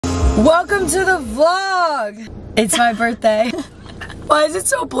Welcome to the vlog. It's my birthday. Why is it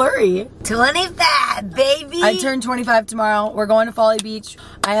so blurry? 25, baby. I turn 25 tomorrow. We're going to Folly Beach.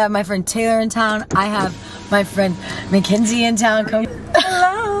 I have my friend Taylor in town. I have my friend Mackenzie in town.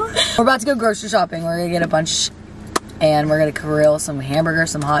 Hello. We're about to go grocery shopping. We're gonna get a bunch and we're gonna grill some hamburgers,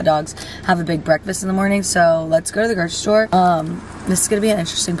 some hot dogs, have a big breakfast in the morning. So let's go to the grocery store. This is gonna be an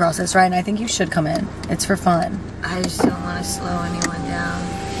interesting process, right? And I think you should come in. It's for fun. I just don't want to slow anyone down.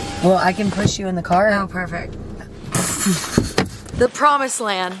 Well, I can push you in the car. Oh, perfect. The promised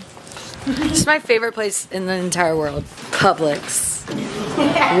land. It's my favorite place in the entire world. Publix.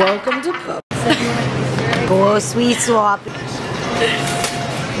 Welcome to Publix. Oh, sweet swap.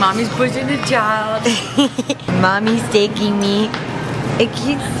 Mommy's pushing a child. Mommy's taking me. I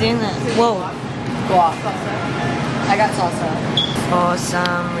keep doing that. Whoa. Guac. I got salsa. For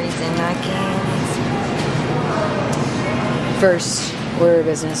some reason I can't. First order of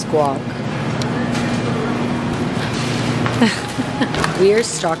business, guac. We are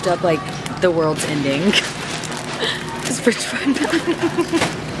stocked up like the world's ending. It's french fry.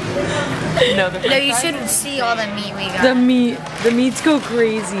 No, you shouldn't see all the meat we got. The meats go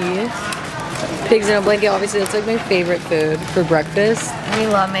crazy. Pigs in a blanket, obviously that's like my favorite food for breakfast. We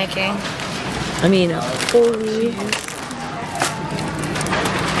love making. I mean, holy.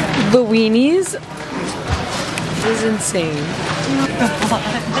 The weenies is insane.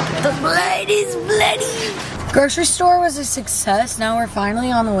 The blood is bloody. Grocery store was a success. Now we're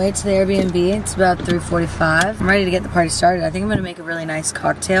finally on the way to the Airbnb. It's about 3:45. I'm ready to get the party started. I think I'm gonna make a really nice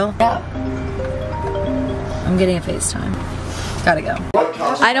cocktail. Yeah. I'm getting a FaceTime. Gotta go.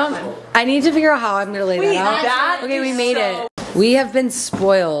 I need to figure out how I'm gonna lay that out. Okay, we made it. We have been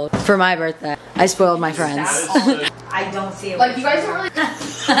spoiled for my birthday. I spoiled my friends. I don't see it. Like, you guys don't really.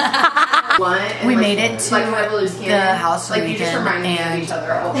 We made it to the house for the you just weekend, remind me of and each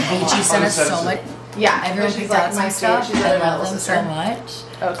other all the time. H.E. sent us so much. Yeah, Everyone picked out some stuff. I love them so much.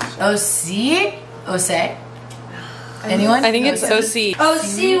 OC? OC? Anyone? I think it's OC. Oh,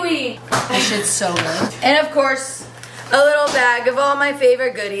 seaweed! That shit's so good. And of course, a little bag of all my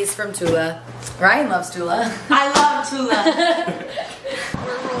favorite goodies from Tula. Ryan loves Tula. I love Tula.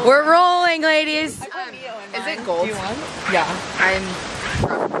 We're rolling, ladies. Is it gold? Yeah. I'm.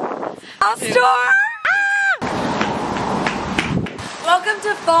 House tour! Welcome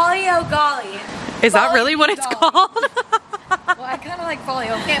to Folly O'Golly. Is that really what it's called? Well, I kind of like Folly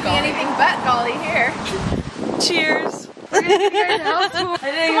O'Golly. Can't be anything but golly here. Cheers. We're gonna be here in the house tour. I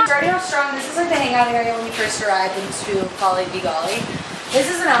think it's already how strong. This is like the hangout area when we first arrived into Folly O'Golly. This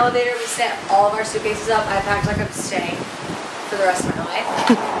is an elevator. We set all of our suitcases up. I packed like I'm staying for the rest of my life.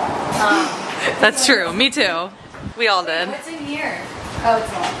 That's true. Me too. We all did. What's in here? Oh,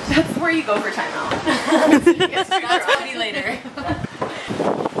 it's not. That's where you go for timeout. That's gonna be later. It's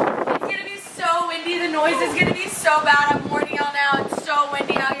gonna be so windy. The noise is gonna be so bad. I'm warning y'all now. It's so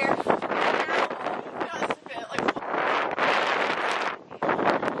windy out here.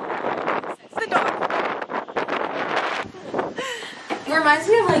 The dog. It reminds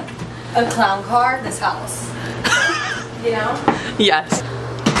me of like a clown car. This house. You know? Yes.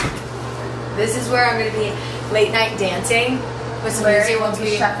 This is where I'm gonna be late night dancing with some music once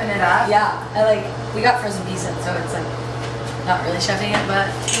we chefing it up. Yeah, we got frozen pizza, so it's like not really chefing it, but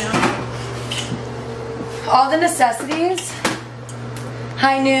you know. All the necessities.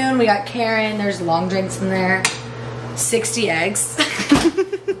 High noon, we got Karen, there's long drinks in there. 60 eggs.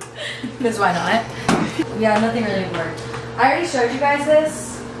 Because why not? Yeah, nothing really important. I already showed you guys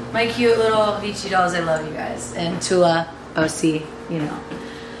this. My cute little Vici dolls, I love you guys. And Tula, OC, you know.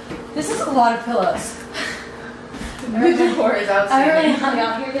 This is a lot of pillows. The decor is I haven't outstanding. really hung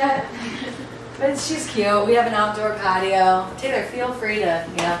out here yet, but she's cute. We have an outdoor patio. Taylor, feel free to,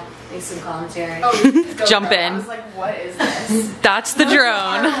 you know, make some commentary. Oh, Jump in. I was like, what is this? That's the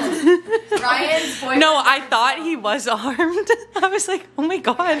drone. Ryan's boyfriend. No, I thought he was armed. I was like, oh my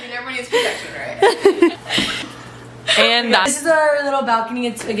god. I mean, everyone needs protection, right? And This is our little balcony.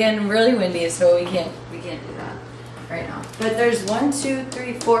 It's again really windy, so we can't do that right now. But there's 1, 2,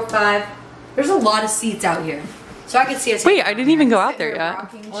 3, 4, 5. There's a lot of seats out here, so I can see us. wait, I didn't even go out there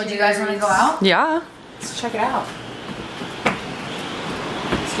yet. Well, do you guys want to go out? Yeah. Let's check it out.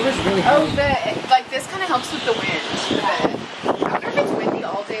 This door's really Oh, heavy. like this kind of helps with the wind. I wonder if it's windy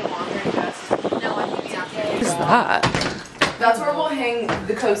all day long or just. No, I think it's out there. What is that? That's where we'll hang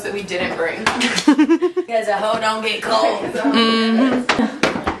the coats that we didn't bring. Because a hoe don't get cold.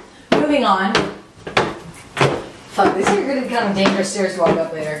 Moving on. Fuck, these are gonna be kind of dangerous stairs to walk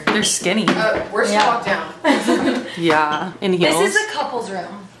up later. They're skinny. Where's she walk down? Yeah, in heels. This is a couple's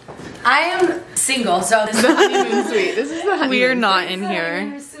room. I am single, so this is The honeymoon suite. This is the honeymoon. We are not in the here.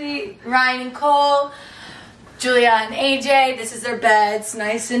 honeymoon suite. Ryan and Cole, Julia and AJ. This is their beds,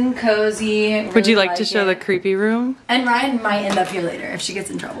 nice and cozy. Would Really you like to show it. the creepy room? And Ryan might end up here later if she gets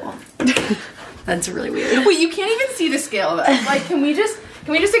in trouble. That's really weird. Wait, you can't even see the scale of it. Like, can we just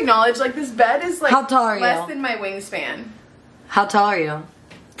acknowledge, like, this bed is like How tall are less you? than my wingspan. How tall are you?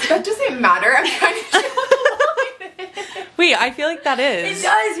 That doesn't matter. I'm trying to show the line. Wait, I feel like that is. It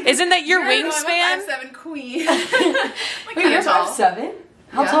does. Isn't that your I'm wingspan? a 5'7" queen. Wait, kinda you're tall. 5'7"?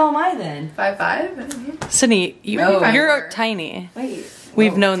 How Yeah. tall am I then? 5'5". Sydney, you're Oh. tiny. Wait.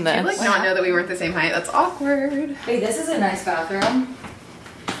 We've known I like this. not know that we weren't the same height. That's awkward. Hey, this is a nice bathroom.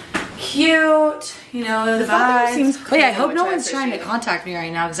 Cute. You know, the bathroom vibes. seems Wait, I cool, hope no which I one's trying to appreciate. contact me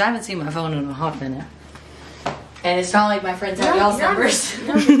right now because I haven't seen my phone in a hot minute. And it's not like my friends have y'all's numbers.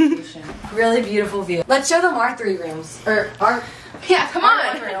 Really beautiful view. Let's show them our 3 rooms. Or our Yeah, come one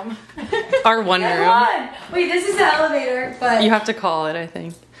on. room. Our one Come room. on. Wait, this is the elevator, but You have to call it, I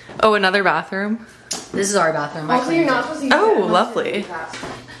think. Oh, another bathroom. this is our bathroom. I Also, you're cleaned not it. supposed to use Oh, it. lovely.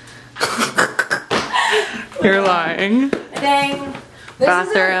 You're lying. Dang. This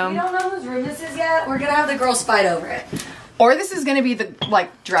Bathroom. We don't know whose room this is yet. We're gonna have the girls fight over it. Or this is gonna be the,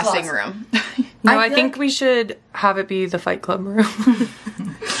 like, dressing Closet. room. No, I I feel think like- we should have it be the Fight Club room.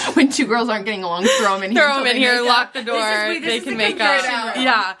 When 2 girls aren't getting along, throw them in here. Throw them in until they here, make lock the door. this They is can the make up. confession room.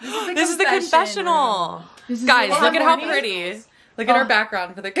 Yeah. This is the confessional. Guys, look at how horny. pretty. Look at our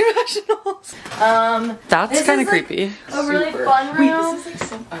background for the confessionals. That's This kind of is, like, creepy. a really fun room. Wait, this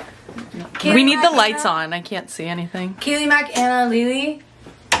is like so... Kaylee, We need the Mac, lights Anna- on. I can't see anything. Kaylee, Mac, Anna, Lily.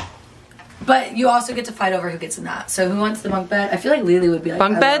 But you also get to fight over who gets in that. So who wants the bunk bed? I feel like Lily would be like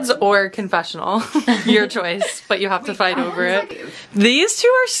Bunk I beds love- or confessional. Your choice, but you have to fight over it. These 2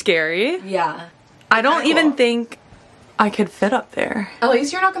 are scary. Yeah. I don't kinda even cool. think I could fit up there. At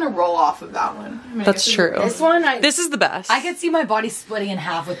least you're not gonna roll off of that one. I mean, I That's guess true. This one, This is the best. I could see my body splitting in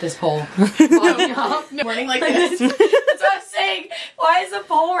half with this pole. morning like this. That's what I'm saying. Why is the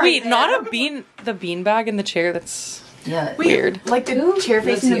pole right Wait, there? not the beanbag in the chair. That's Yeah. weird. Like the Who chair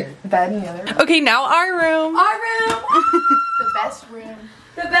lives facing here? the bed in the other room. Okay, now our room. Our room. The best room.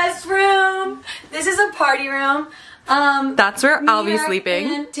 The best room. This is a party room. That's where I'll be Eric sleeping.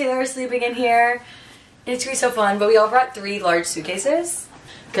 And Taylor are sleeping in here. It's gonna be so fun. But we all brought 3 large suitcases.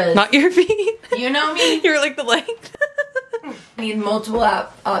 Cause Not your feet. you know me. You're like the length. I need multiple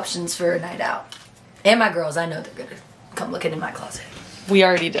options for a night out. And my girls, I know they're gonna come looking in my closet. We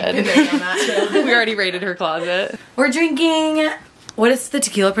already did. On that. We already raided her closet. We're drinking. What is the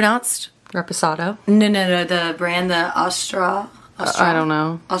tequila pronounced? Reposado. No. The brand, the Austral. I don't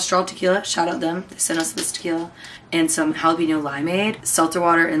know. Austral tequila. Shout out them. They sent us this tequila and some jalapeno limeade, seltzer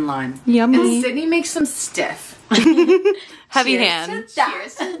water, and lime. And Yummy. Sydney makes them stiff. Heavy Cheers hands. to that.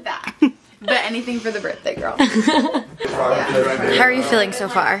 Cheers to that. But anything for the birthday girl. How are you feeling so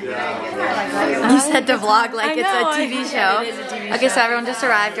far? You said to vlog like it's a TV show. It is a TV show. Okay, so everyone just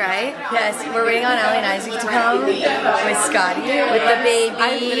arrived, right? Yes, we're waiting on Ellie and Isaac to come with Scotty. With the baby.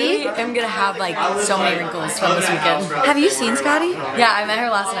 I literally am gonna have like so many wrinkles from this weekend. Have you seen Scotty? Yeah, I met her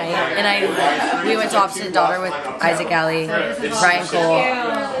last night, and we went to opposite daughter with Isaac, Allie, Ryan,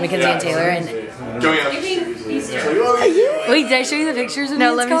 Cole, Mackenzie, and Taylor. And wait, did I show you the pictures of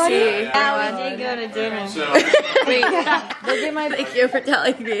No, me let and me Scotty? see. Yeah, we did go to dinner. Wait, look at my Thank you for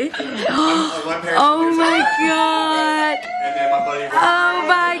telling me. Oh my god! Oh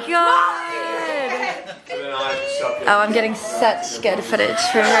my god! Oh, I'm getting such good footage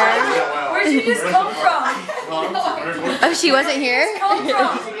for her. Where'd you just come from? Oh, she wasn't here? Come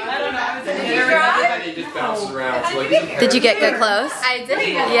from? Did you get good clothes? I did.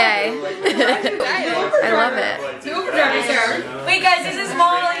 Yay. I love it. Wait, guys, this is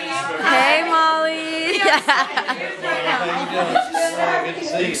Molly. Hey, Molly.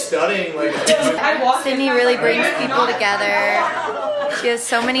 Sydney really brings people together. She has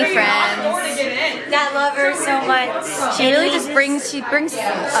so many friends. I love her so much. She really just brings everyone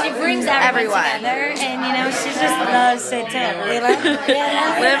everyone. together, and you know, she just loves it too.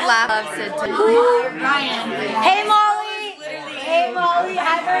 Live, laugh, love Sid. Hey Molly! Hey Molly,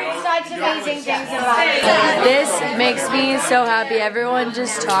 I've heard such amazing things about you. This makes me so happy. Everyone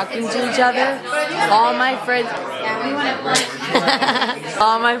just talking to each other. All my friends,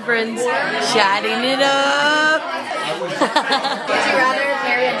 all my friends chatting it up. Would you rather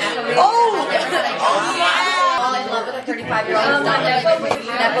marry a Nepo? Oh! Fall in love with a 35-year-old who's not Nepo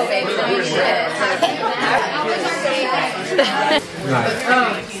babe.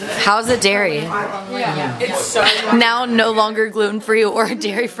 How's the dairy? Now no longer gluten-free or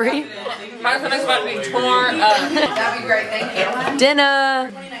dairy-free. My stomach's about to be torn up. That'd be great, thank you.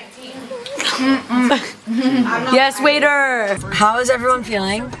 Dinner. Yes, waiter. How is everyone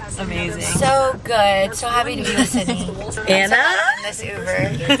feeling? Amazing. So good. So happy to be with Sydney. Anna? In this Uber.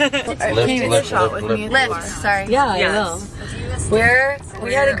 Lift. Sorry. Yeah, I will.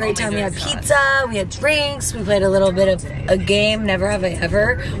 We had a great time. We had pizza, we had drinks, we played a little bit of a game, Never Have I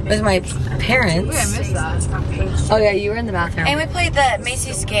Ever, with my parents. I missed that. Oh yeah, you were in the bathroom. And we played the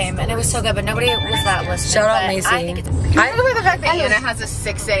Macy's game, and it was so good, but nobody was that listening. Shout out but Macy. I think it's, By the fact that Anna has a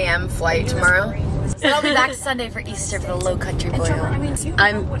 6 a.m. flight tomorrow. but I'll be back Sunday for Easter for the Low Country Boil.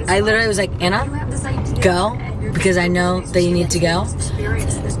 I literally was like, Anna, go, because I know that you need to go,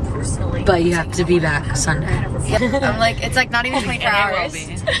 but you have to be back Sunday. I'm like, it's like not even 24 hours.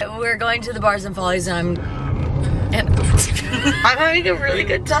 We're going to the bars and follies, and I'm having a really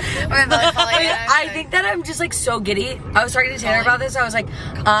good time. I think that I'm just like so giddy. I was talking to Tanner about this. I was like,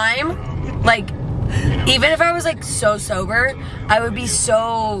 I'm like, even if I was like so sober, I would be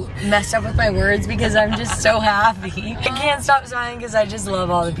so messed up with my words because I'm just so happy. I can't stop smiling because I just love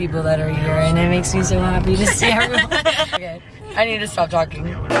all the people that are here, and it makes me so happy to see everyone. Okay, I need to stop talking.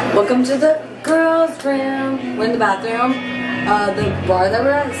 Welcome to the girls' room. We're in the bathroom. The bar that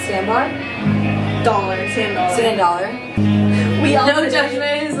we're at is Sandbar. $1. We all no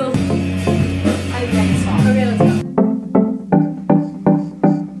judgment. Okay, let's go.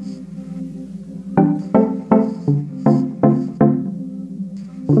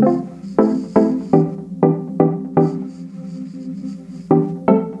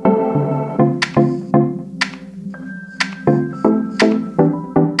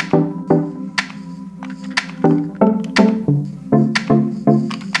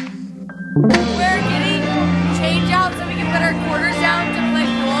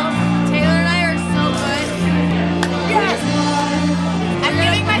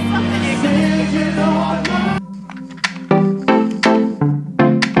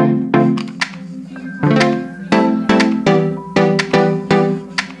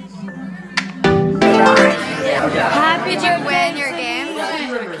 Happy to win your game.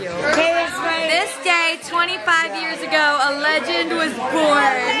 This day, 25 years ago, a legend was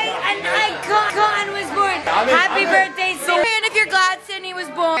born. An icon was born. Happy birthday, Sydney. And if you're glad Sydney was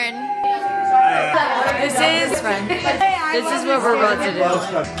born. This is what we're about to do.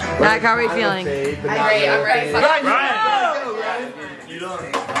 Mac, how are we feeling? I'm ready. You don't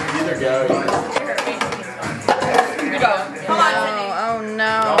either go. Come on, Sydney. Oh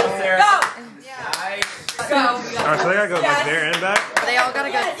no. Go! Alright, so they gotta go like there and back. They all gotta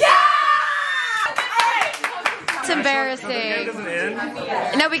go. It's embarrassing. Doesn't end.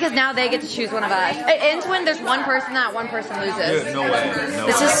 No, because now they get to choose one of us. It ends when there's one person that one person loses. Dude, no way. No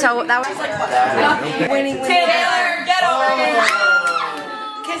This is so. That was Winning. Taylor, get over it.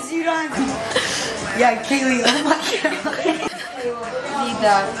 Because you don't. Yeah, Kaylee. Oh my god. Need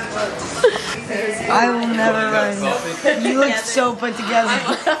that. I will never run. You look so put together.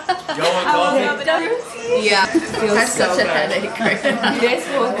 Yeah. I have such a headache right now. You guys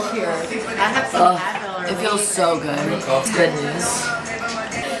will hear. I have some It feels so good. It's good news.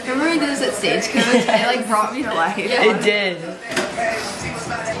 Remember when we did this at Stagecoach? It like brought me to life. It did.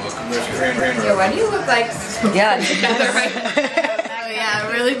 Yeah, why do you look like Yeah.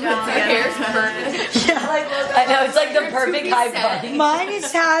 yeah, really put together. I know, it's like the perfect high body. Mine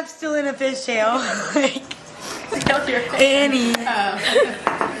is half still in a fishtail. Like, Annie.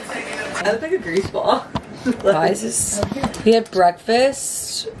 I look like a grease ball. Why is this? We had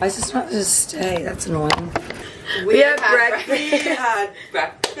breakfast. Why is this not just stay? That's annoying. We had breakfast.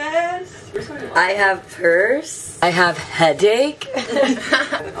 I have purse. I have headache.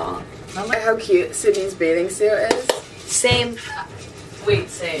 How cute Sydney's bathing suit is. Same. Wait,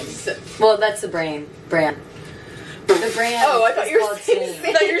 same. Well, that's the brand. The brand. Oh, I thought you were called saying Same. same.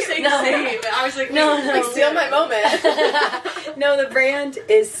 I thought you were saying same. I was like, No. like steal my moment. No, the brand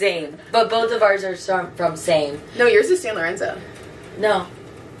is Same. But both of ours are from Same. No, yours is San Lorenzo. No.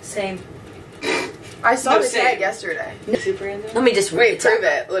 Same. I saw the tag yesterday. Super random. Let me just Wait, prove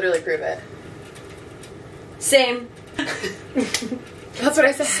it. Literally prove it. Same. That's what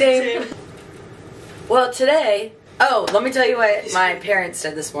I said. Same. Well, today, let me tell you what my parents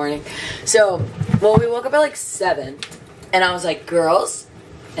said this morning. So, we woke up at like 7, and I was like, girls,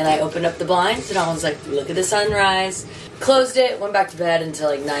 and I opened up the blinds, and I was like, look at the sunrise. Closed it, went back to bed until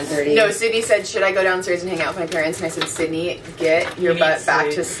like 9:30. No, Sydney said, should I go downstairs and hang out with my parents? And I said, Sydney, get your butt back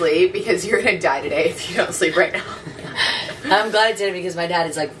to sleep because you're gonna die today if you don't sleep right now. I'm glad I did it because my dad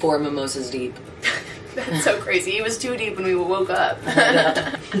is like 4 mimosas deep. That's so crazy. He was too deep when we woke up.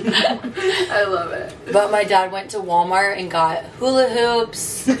 I love it. But my dad went to Walmart and got hula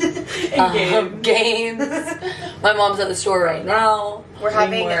hoops, games. My mom's at the store right now. We're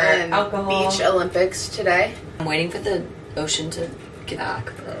having alcohol. beach Olympics today. I'm waiting for the ocean to get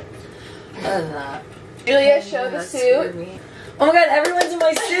back, but other than that. Julia, show the suit. Oh my god, everyone's in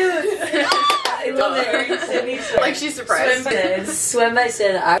my suit! I love it. Like she's surprised. Swim by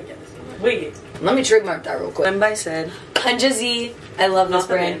Sid. Wait. Let me trademark that real quick. Swim by Sid. Punja Z. I love this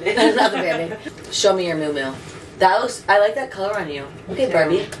brand. Not the brand. Show me your moo. That looks, I like that color on you. Okay,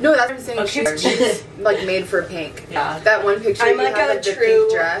 Barbie. No, that's what I'm saying. She's like made for pink. Yeah. That one picture I'm you like have a of the true,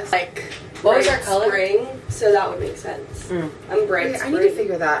 pink dress. like, What was our color? spring, so that would make sense. I'm bright Wait, I spring. need to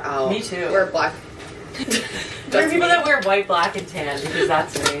figure that out. Me too. We're black. There are people that wear white, black, and tan because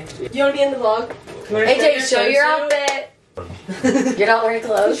that's me. You want to be in the vlog? AJ, show your outfit. You're not wearing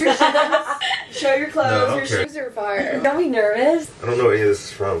clothes? Show your clothes. No, Your okay. shoes are fire. Don't be nervous. I don't know what any of this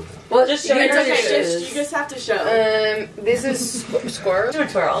is from. Well, Just show you your can tell shoes. You just have to show. This is score. Do a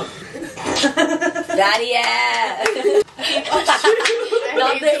twirl. Daddy, yeah. I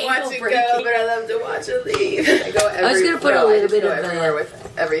Not hate the to watch ankle it breaking. go, but I love to watch it leave. I go every. I was gonna put a little bit of everywhere with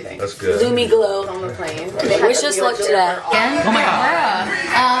everything. That's good. Lumi glow. On the plane. Wish us luck today. Oh my god.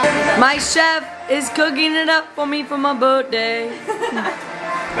 My chef is cooking it up for me for my birthday.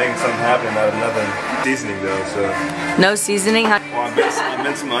 Making something happen out of nothing. Seasoning though, so. No seasoning. Well, I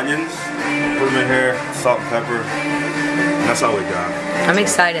minced some onions, put them in here, salt and pepper. And that's all we got. I'm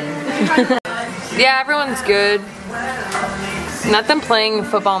excited. Yeah, everyone's good. Not them playing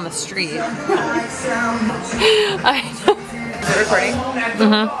football on the street. I know. Is it recording?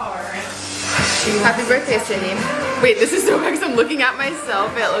 Happy birthday, Sydney. Wait, this is so weird because I'm looking at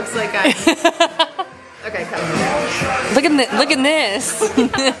myself. It looks like I. Okay, come. Look at this.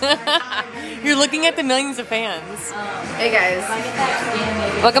 You're looking at the millions of fans. Hey guys.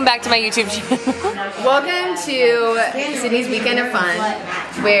 Welcome back to my YouTube channel. Welcome to Sydney's Weekend of Fun,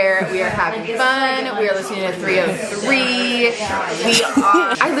 where we are having fun. We are listening to 303.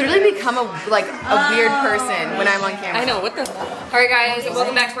 I literally become a weird person when I'm on camera. I know, what the. Alright guys,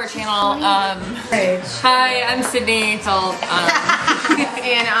 welcome back to our channel. Hi, I'm Sydney.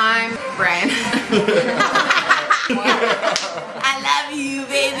 And I'm Brian. I love you,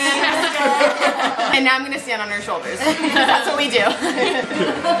 baby. And now I'm gonna stand on her shoulders. That's what we do.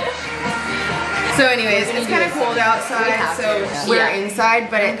 So anyways, it's kind of cold outside, so we're inside,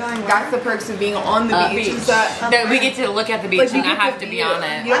 but that's the perks of being on the beach. Is that, No, we get to look at the beach and I have to be on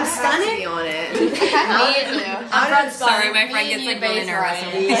it. you don't have to be on it. I'm sorry, my friend gets like really nervous.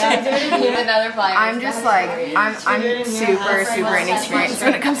 I'm just like, I'm super inexperienced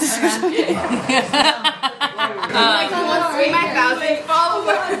when it comes to social media. Like almost 3,000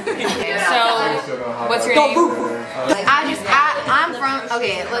 followers. So, what's your name? I'm from,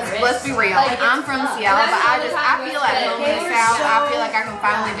 okay, let's be real. I'm from Seattle, but I feel at home in the South. I feel like I can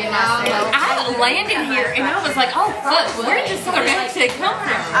finally be myself. I landed here and I was like, oh fuck, where did this Southern accent come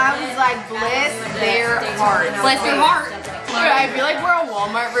from? I was like, bless their hearts. Bless your heart. I feel like we're a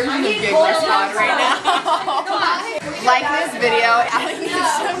Walmart version of Giggler Squad right now. Like this video. Alex needs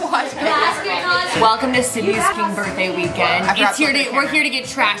to watch it. Welcome to Sydney's King birthday weekend. We're here to get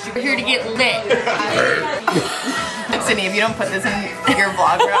trashed. We're here to get lit. Sydney, if you don't put this in your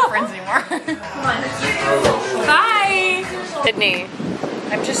vlog, we're not friends anymore. Hi! Sydney,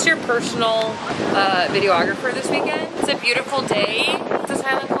 I'm just your personal videographer this weekend. It's a beautiful day. What's this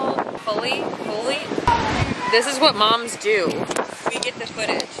island called? Folly? This is what moms do. We get the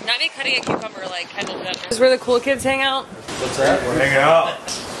footage. Not me cutting a cucumber like Kendall Jenner. This is where the cool kids hang out. What's that? We're hanging out.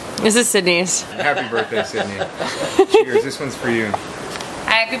 This is Sydney's. Happy birthday, Sydney. Cheers, this one's for you.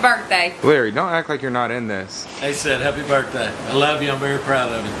 Happy birthday. Larry, don't act like you're not in this. I said, happy birthday. I love you. I'm very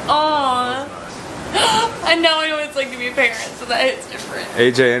proud of you. Aww. And now I know what it's like to be a parent, so that it's different.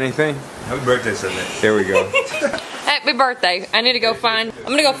 AJ, anything? Happy birthday, Sydney. There we go. Happy birthday. I'm gonna go find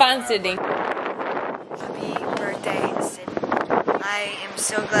Sydney. Happy birthday, Sydney. I am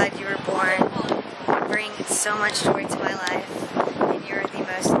so glad you were born. You bring so much joy to my life, and you're the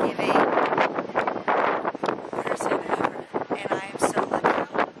most giving person ever. And I am so lucky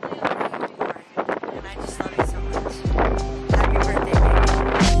that you were born. And I just love you so much. Happy birthday,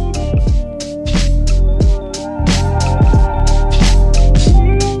 baby.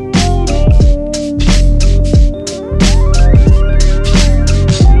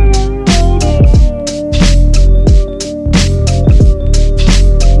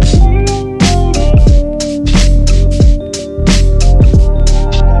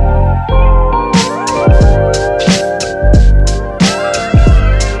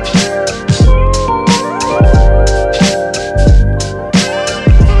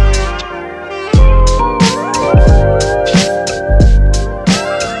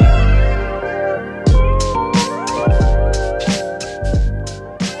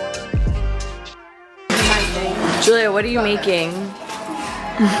 making?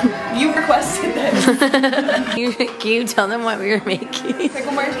 You requested this. Can you tell them what we were making?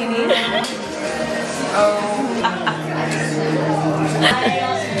 Pickle martini.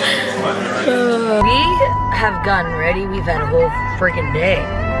 We have gotten ready. We've had a whole freaking day,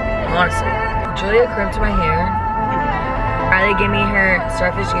 honestly. Julia crimped my hair. Riley gave me her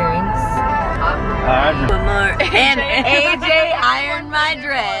starfish earrings. And AJ ironed my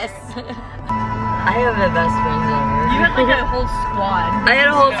dress. I have the best friends ever. You had like a whole squad. I had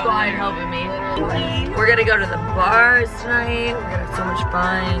a whole squad helping me. We're gonna go to the bars tonight. We're gonna have so much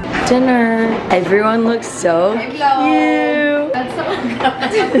fun. Dinner. Everyone looks so cute. That's so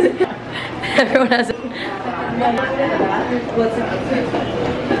good. Everyone has a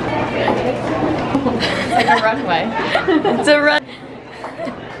It's like a runway. It's a run.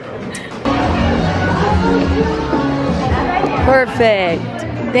 Perfect.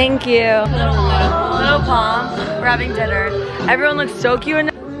 Thank you. Little palm. We're having dinner. Everyone looks so cute. And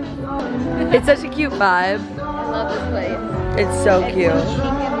it's such a cute vibe. I love this place. It's so cute.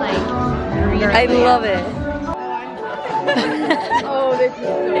 I love it. Oh, this is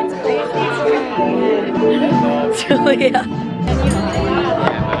so Julia.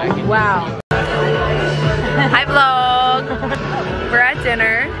 Wow. Hi vlog. We're at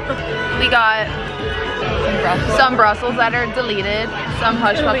dinner. We got some Brussels that are deleted, some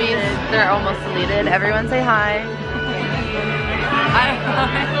hush puppies that are almost deleted. Everyone say hi.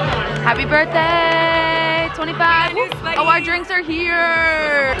 Happy birthday, 25. Oh, our drinks are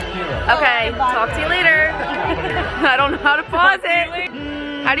here. Okay, talk to you later. I don't know how to pause it.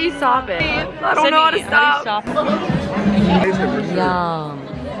 How do you stop it? I don't know how to stop. Yum.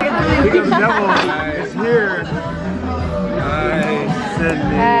 Because the devil is here. Nice,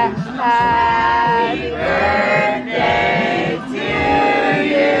 Sydney. Happy birthday to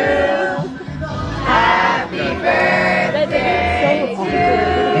you. Happy birthday to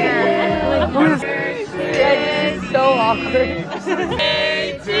you. It's so awkward.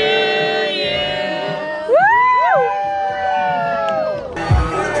 Birthday to you.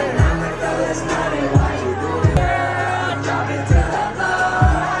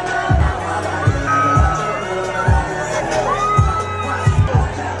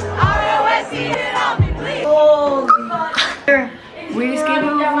 We just came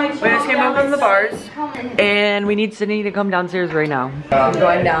home from the bars, and we need Sydney to come downstairs right now. I'm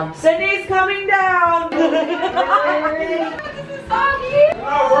going down. Sydney's coming down.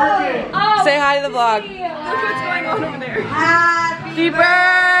 Say hi to the vlog. Look what's going on over there. Happy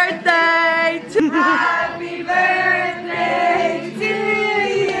birthday to Happy birthday to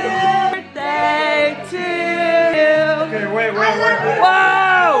you. birthday to you. Okay, wait.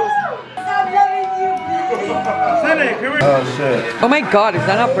 Whoa! Stop loving you, Sydney, come here. Oh, shit. Oh my God, is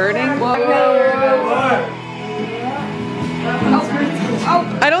that not burning?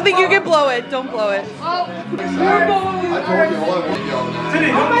 I don't think you can blow it. Don't blow it.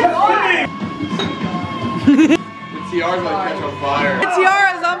 Sydney, Sydney! Tiara's might catch on fire. The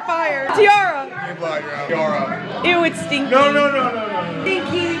tiara's on fire. Tiara. Tiara. Ew, it's stinky. No.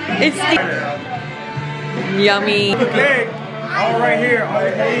 Stinky. It's stinky. Yummy. Okay, all right here, all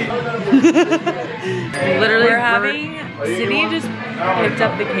right. Literally, we're having. Sydney just picked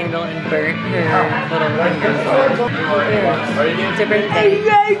up the candle and burnt her little fingers off. It's her birthday.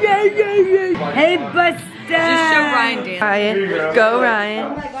 Hey, Buster. Just show Ryan dance. Ryan, go Ryan,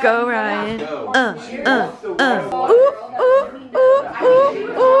 go Ryan.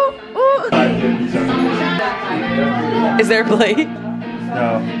 Is there a plate?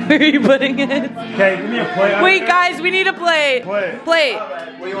 No. Where are you putting it? Okay, give me a plate. Wait, guys, we need a plate. Plate.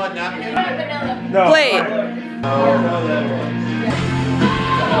 What do you want, napkin? No. Plate.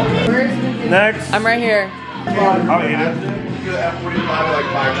 Next. I'm right here. I'll eat it.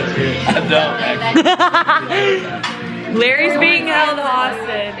 I'm done. Larry's being held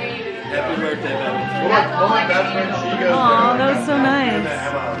hostage. Happy birthday, man. Well, my best friend, she goes Aw, that was so nice.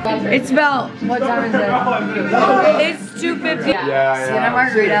 It's about, what time is it? It's 2:50. Sienna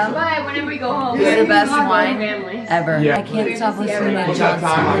Margarita. Whenever we go home. This is the best wine ever. I can't stop listening to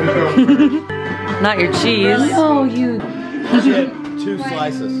Johnson. Not your cheese. Oh, you. She had 2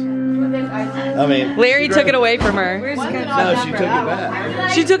 slices. I mean, Larry took it away from her. no, she took it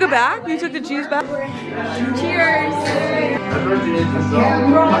back. She took it back? You took the cheese back? Cheers.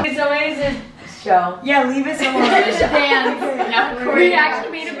 It's always a show. Yeah, leave us alone. Dance. We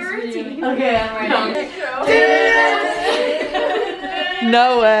actually made a routine. Okay, I'm ready.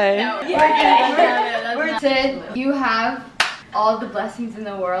 No way. Sid, you have all the blessings in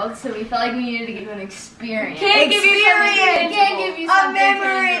the world, so we felt like we needed to give you an experience. Can't give you a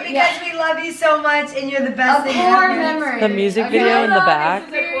memory because we love you so much and you're the best thing ever. Memory. The music video in the back.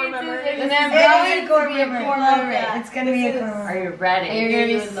 It's gonna be a core memory. Are you ready? And you're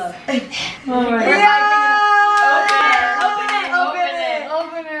gonna be love.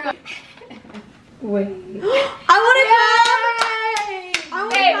 Open it. Wait. I wanna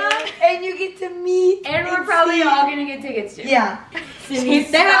come! And you get to meet. And we're probably all gonna get tickets too. Yeah.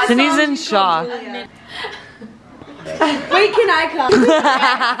 Sydney's in shock. Wait, can I come?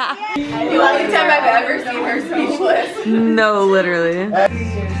 The only time I've ever seen her speechless. No, literally. Are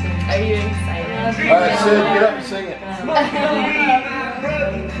you excited? Alright, Sid, get up and sing it.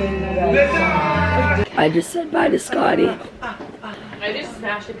 I just said bye to Scotty. I just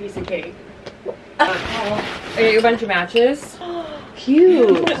smashed a piece of cake. I got you a bunch of matches.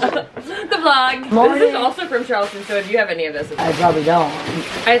 Cute. The vlog. Morning. This is also from Charleston, so if you have any of this, I probably don't.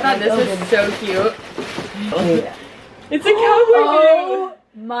 I thought this was so cute. Wait. It's a cowboy Oh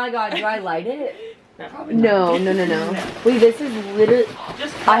my god, do I light it? Probably not. No. Wait, this is literally.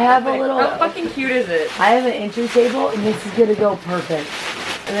 I have a little. How fucking cute is it? I have an entry table, and this is gonna go perfect.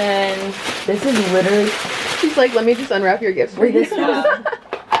 And then This is literally. She's like, let me just unwrap your gift for Wait, you. this was.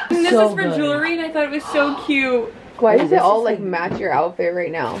 this So is for good. jewelry, and I thought it was so cute. Why does it this all is like like- match your outfit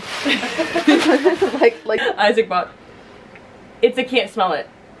right now? like Isaac bought. It's a can't smell it.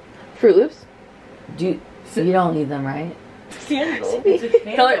 Fruit Loops? You don't need them, right? Candle.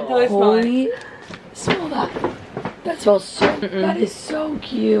 Tell her smell it. Holy. Smell that. That smells so. That is so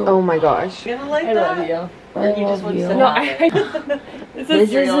cute. Oh my gosh. I love you. I love you. No, this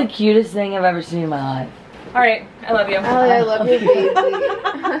This is the cutest thing I've ever seen in my life. Alright, I love you. Allie, I love you, baby.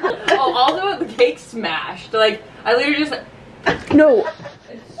 Oh, also the cake smashed. Like, I literally just. No.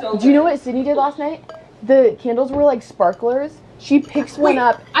 It's so Do you know what Sydney did last night? The candles were like sparklers. She picks one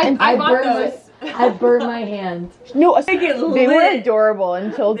up and I I bought burned those. I burned my hand. No, They get they were lit. adorable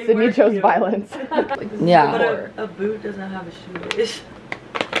until Sydney chose violence. Yeah. A boot doesn't have a shoelace.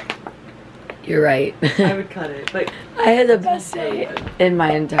 You're right. I would cut it, but I had the best day in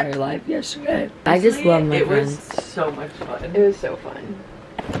my entire life yesterday. I just love my it friends. was so much fun. It was so fun.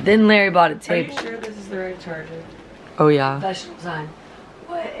 Then Larry bought a Are you table. sure this is the right charger? Oh, yeah. Confessional time.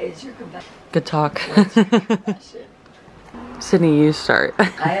 What is your confession? Good talk. Sydney, you start. I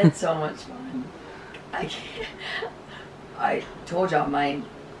had so much fun. I can't. I told y'all my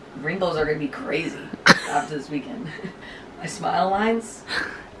wrinkles are gonna be crazy after this weekend. My smile lines,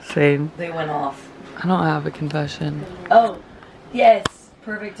 Same. they went off. I don't have a confession. Oh, yes.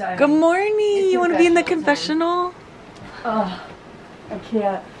 Perfect timing. Good morning. You want to be in the confessional? Oh, I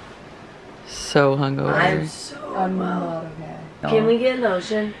can't. So hungover. I'm so unwell. Can we get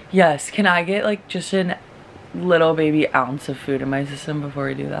lotion? Yes. Can I get like just a little baby ounce of food in my system before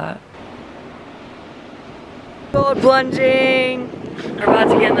we do that? Cold plunging. We're about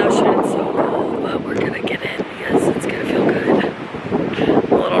to get lotion. It's so cold, but we're gonna get in because it's gonna feel good.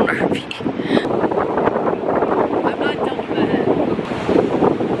 I'm a little nervy. I'm not done with it.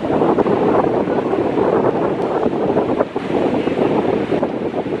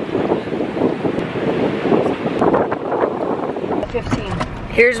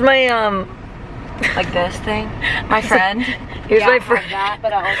 Here's my like this thing. My friend. Here's my friend. That,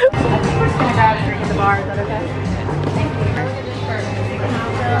 but I think we're just gonna grab a drink at the bar. Is that okay? Thank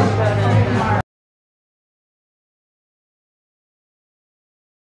you.